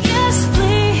 Yes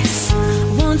please,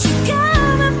 won't you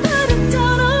come and put it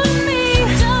down on me?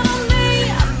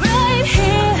 I'm right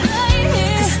here,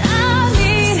 cause I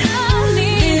need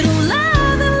little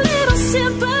love and little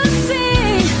sympathy.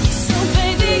 So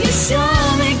baby, you show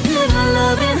me good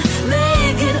loving,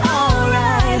 make it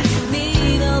alright.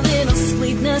 Need a little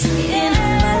sweetness in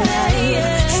my life.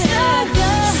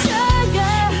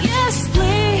 Sugar, yes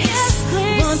please,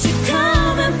 won't you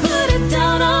come and put it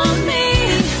down on me?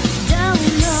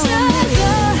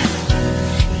 Sugar,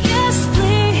 yes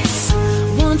please,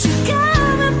 won't you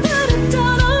come and put it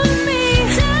down on me?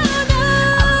 I'm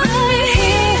right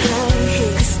here,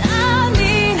 cause I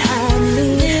need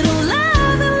little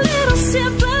love and little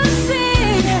sympathy.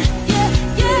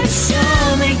 Yeah, show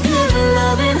me good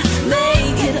loving,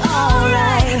 make it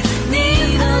alright.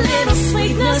 Need a little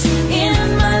sweetness in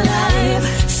my life.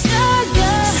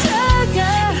 Sugar,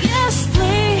 yes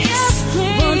please,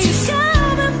 won't you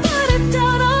come and put it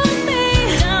down on me?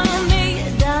 Down on me,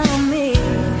 down on me.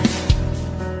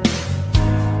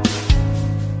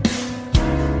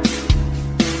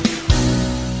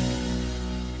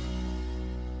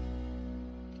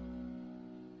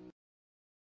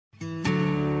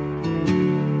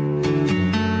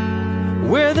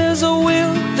 Where there's a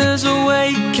will, there's a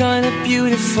way, kinda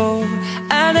beautiful.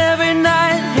 And every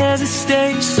night has a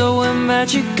stage, so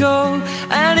magical.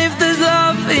 And if there's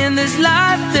love in this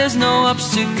life, there's no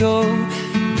obstacle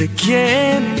that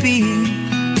can't be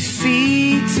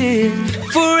defeated.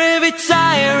 For every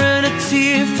tyrant, a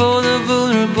tear for the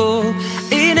vulnerable.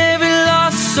 In every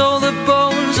loss, all the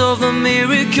bones of a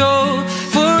miracle.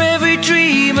 For every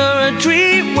dreamer, a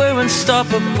dream we're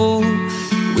unstoppable.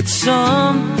 With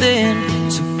something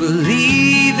to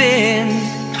believe in.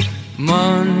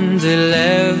 Monday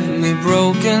left me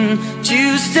broken.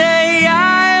 Tuesday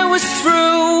I was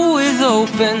through with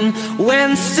open.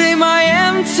 Wednesday my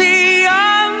empty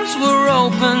arms were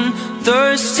open.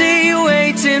 Thursday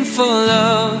waiting for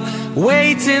love,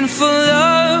 waiting for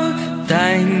love.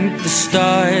 Thank the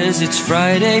stars it's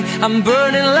Friday. I'm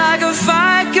burning like a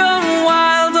fire gone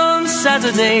wild on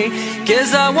Saturday.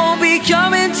 Guess I won't be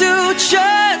coming to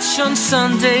church on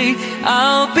Sunday.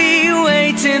 I'll be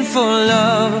waiting for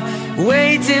love,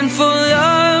 waiting for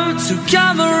love to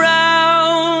come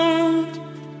around.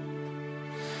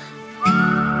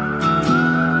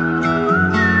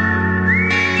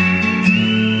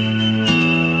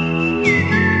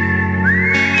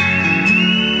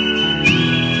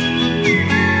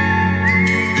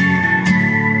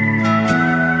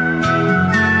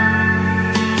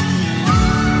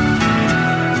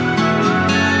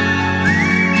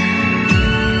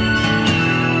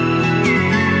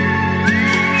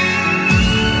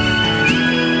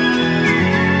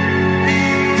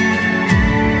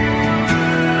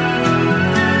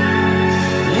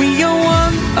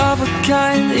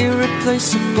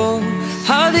 irreplaceable.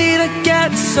 How did I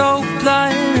get so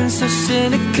blind and so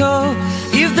cynical?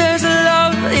 If there's a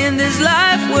love in this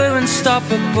life, we're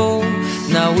unstoppable.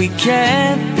 Now we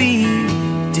can't be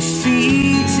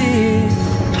defeated.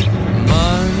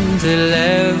 Monday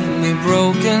left me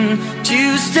broken.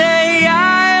 Tuesday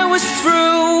I was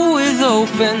through with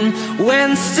open.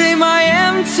 Wednesday my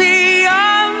empty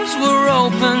arms were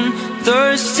open.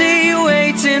 Thursday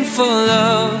waiting for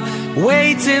love,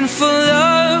 waiting for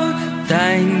love.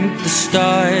 Thank the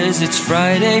stars it's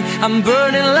Friday. I'm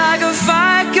burning like a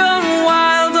fire gone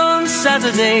wild on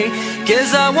Saturday.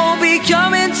 'Cause I won't be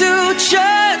coming to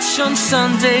church on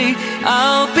Sunday.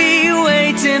 I'll be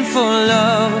waiting for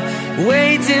love,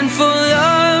 waiting for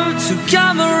love to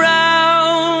come around.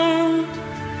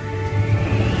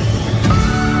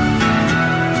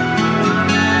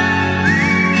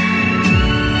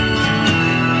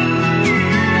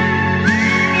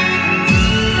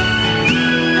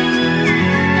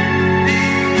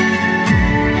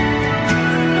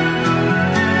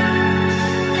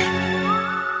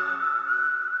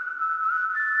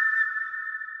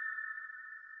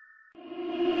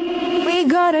 We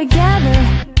go together,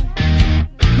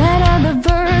 let all the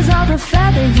birds of a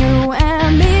feather, you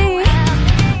and me.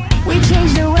 We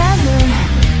change the weather,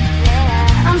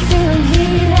 I'm feeling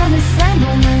heat and the sun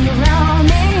blowing around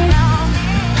me.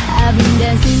 I've been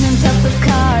dancing on top of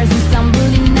cars and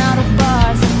stumbling out of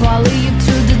bars. I follow you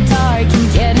through the dark and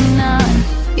get enough.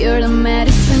 You're the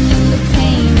medicine in the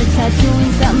pain, the tattoo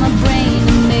inside my brain,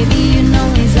 and maybe you know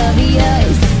it's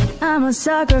obvious. I'm a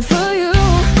sucker for you.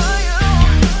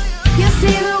 You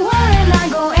see the world and I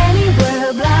go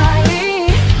anywhere blindly.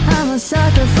 I'm a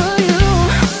sucker for you.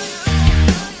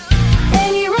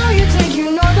 Any road you take, you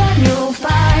know that you'll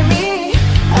find me.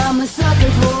 I'm a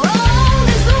sucker for all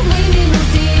the so many new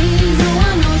things no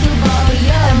one knows about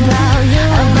you, about you,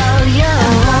 about you,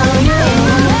 about you.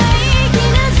 And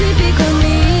making a typical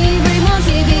me, bring more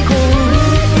typical me.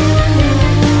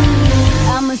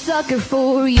 I'm a sucker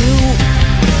for you.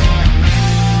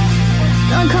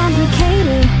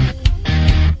 Uncomplicated,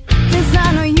 'cause I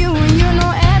know you and you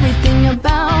know everything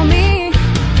about me.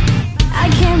 I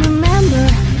can't remember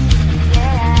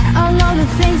all of the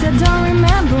things I don't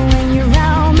remember when you're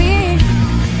around me.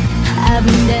 I've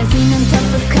been dancing on top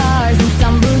of cars and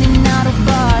stumbling out of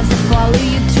bars. I follow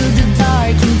you through the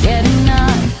dark and get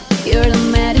enough. You're the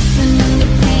medicine and the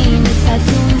pain, the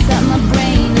tattoo inside my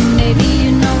brain, and maybe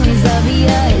you know it's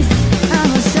obvious.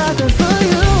 I'm a sucker for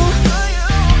you.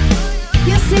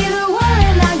 You see the world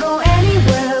and I go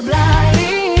anywhere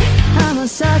blindly. I'm a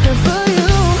sucker for you.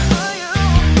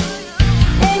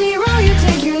 Any road you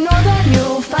take, you know that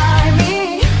you'll find me.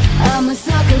 I'm a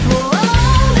sucker for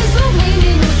all the so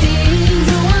many new things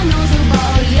no one knows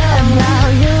about you,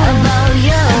 about you, about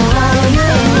you, about you.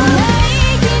 And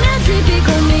making a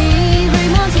typical me, bring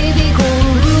more typical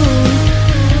rules.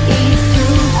 It's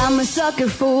true, I'm a sucker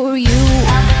for you.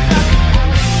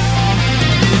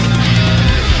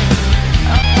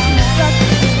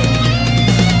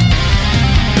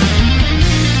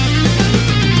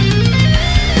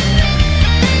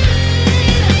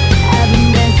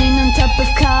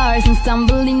 And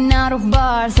stumbling out of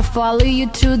bars, I follow you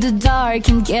through the dark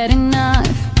and get enough.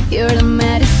 You're the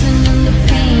medicine and the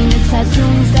pain, the tattoo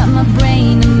inside my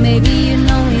brain, and maybe you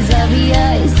know it's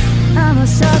obvious. I'm a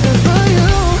sucker for you.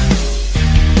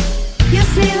 You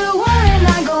see the world and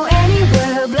I go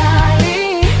anywhere blindly.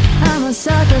 I'm a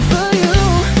sucker for you.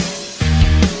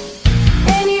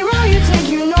 Any road you take,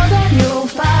 you know that you'll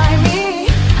find me.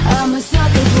 I'm a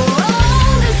sucker for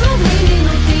all the so many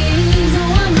new things no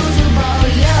one knows about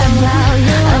you, about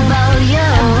you, about you,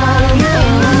 about you.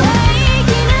 And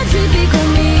making a typical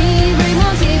me, bring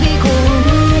more typical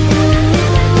rules.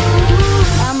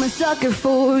 I'm a sucker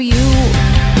for you.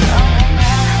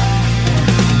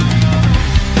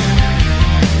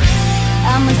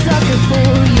 I'm a sucker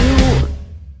for you.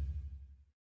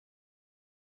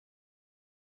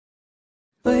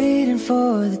 Waiting for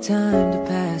the time to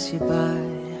pass you by.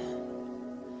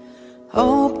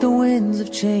 Hope the winds of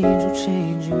change will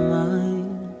change your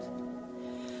mind.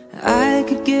 I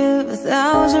could give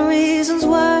 1,000 reasons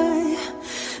why,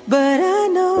 but I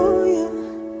know you,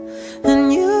 and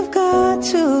you've got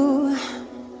to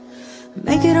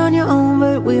make it on your own.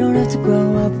 But we don't have to grow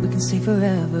up, we can stay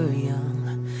forever young.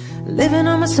 Living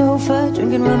on my sofa,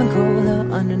 drinking rum and cola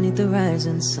underneath the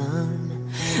rising sun.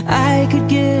 I could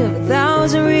give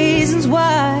 1,000 reasons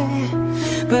why,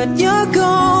 but you're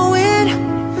going,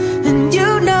 and you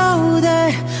know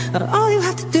that all you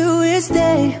have to do is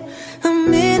stay a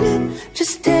minute.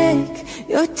 Just take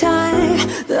your time,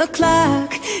 the clock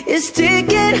is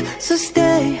ticking, so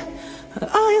stay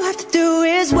All you have to do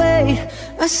is wait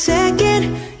a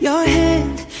second. Your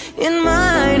hand in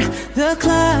mine, the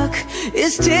clock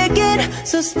is ticking,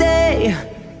 so stay.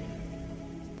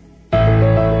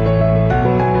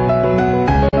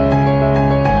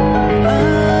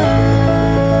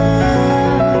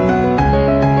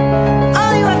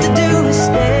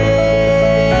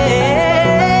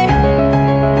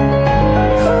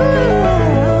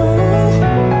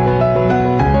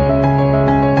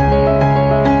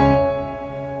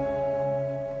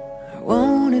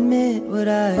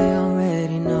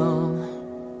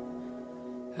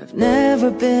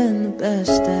 Been the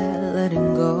best at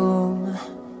letting go.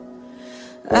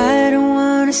 I don't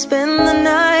wanna spend the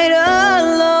night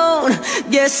alone.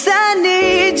 Guess I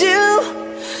need you,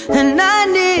 and I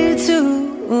need to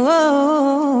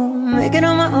make it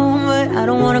on my own, but I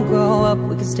don't wanna grow up.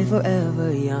 We can stay forever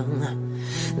young.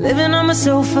 Living on my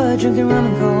sofa, drinking rum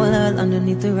and cola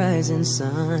underneath the rising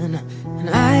sun. And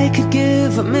I could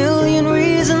give a million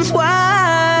reasons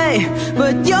why,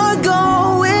 but you're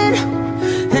going,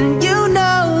 and you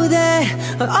know that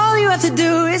all you have to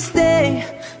do is stay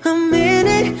a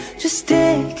minute. Just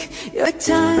take your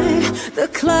time. The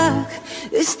clock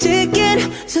is ticking,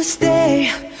 so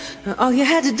stay. All you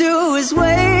had to do is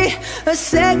wait a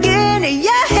second.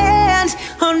 Your hands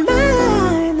on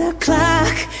mine. The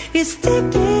clock is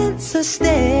ticking, so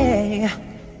stay.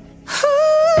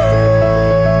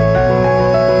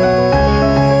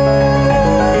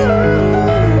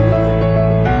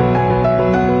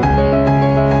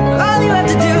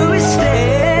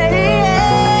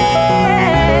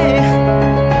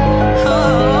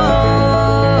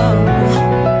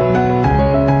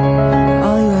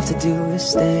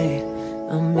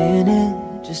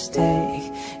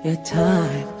 Your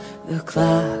time, the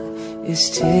clock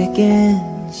is ticking,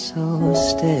 so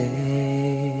stay.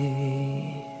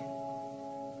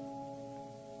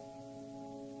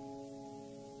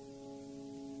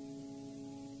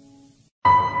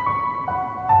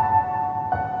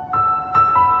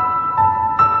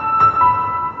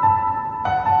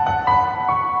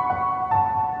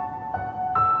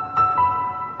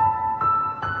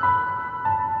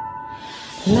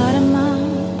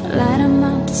 Light 'em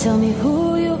up, tell me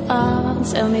who you are,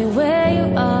 tell me where you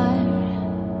are.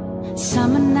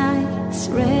 Summer nights,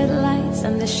 red lights,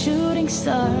 and the shooting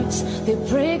stars, they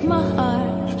break my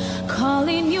heart.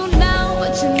 Calling you now,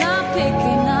 but you're not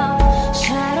picking up.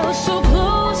 Shadows so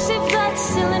close, if that's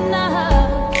still enough.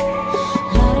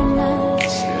 Light a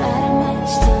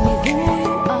match, tell me who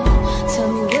you are, tell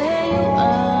me where you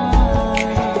are.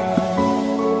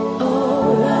 Oh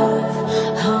love,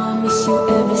 how I miss you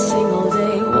every single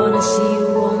day. Wanna see you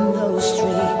on those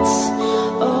streets.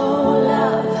 Oh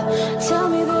love, tell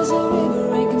me there's a river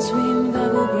I can swim that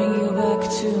will bring you back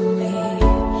to me.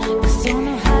 'Cause don't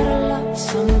know how to love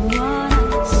someone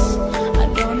else. I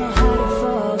don't know how to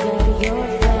forget your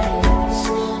face.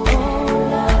 Oh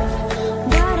love,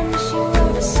 gotta miss you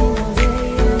every single day,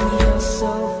 and you're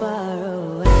so far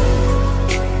away.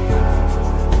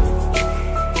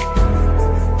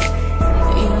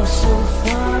 You're so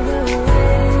far away.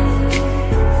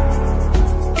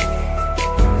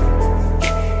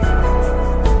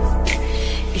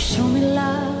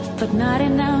 But not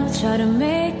enough, try to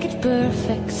make it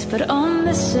perfect. But on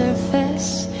the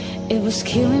surface, it was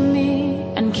killing me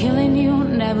and killing you.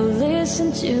 Never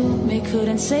listened to me,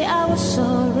 couldn't say I was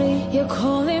sorry. You're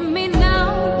calling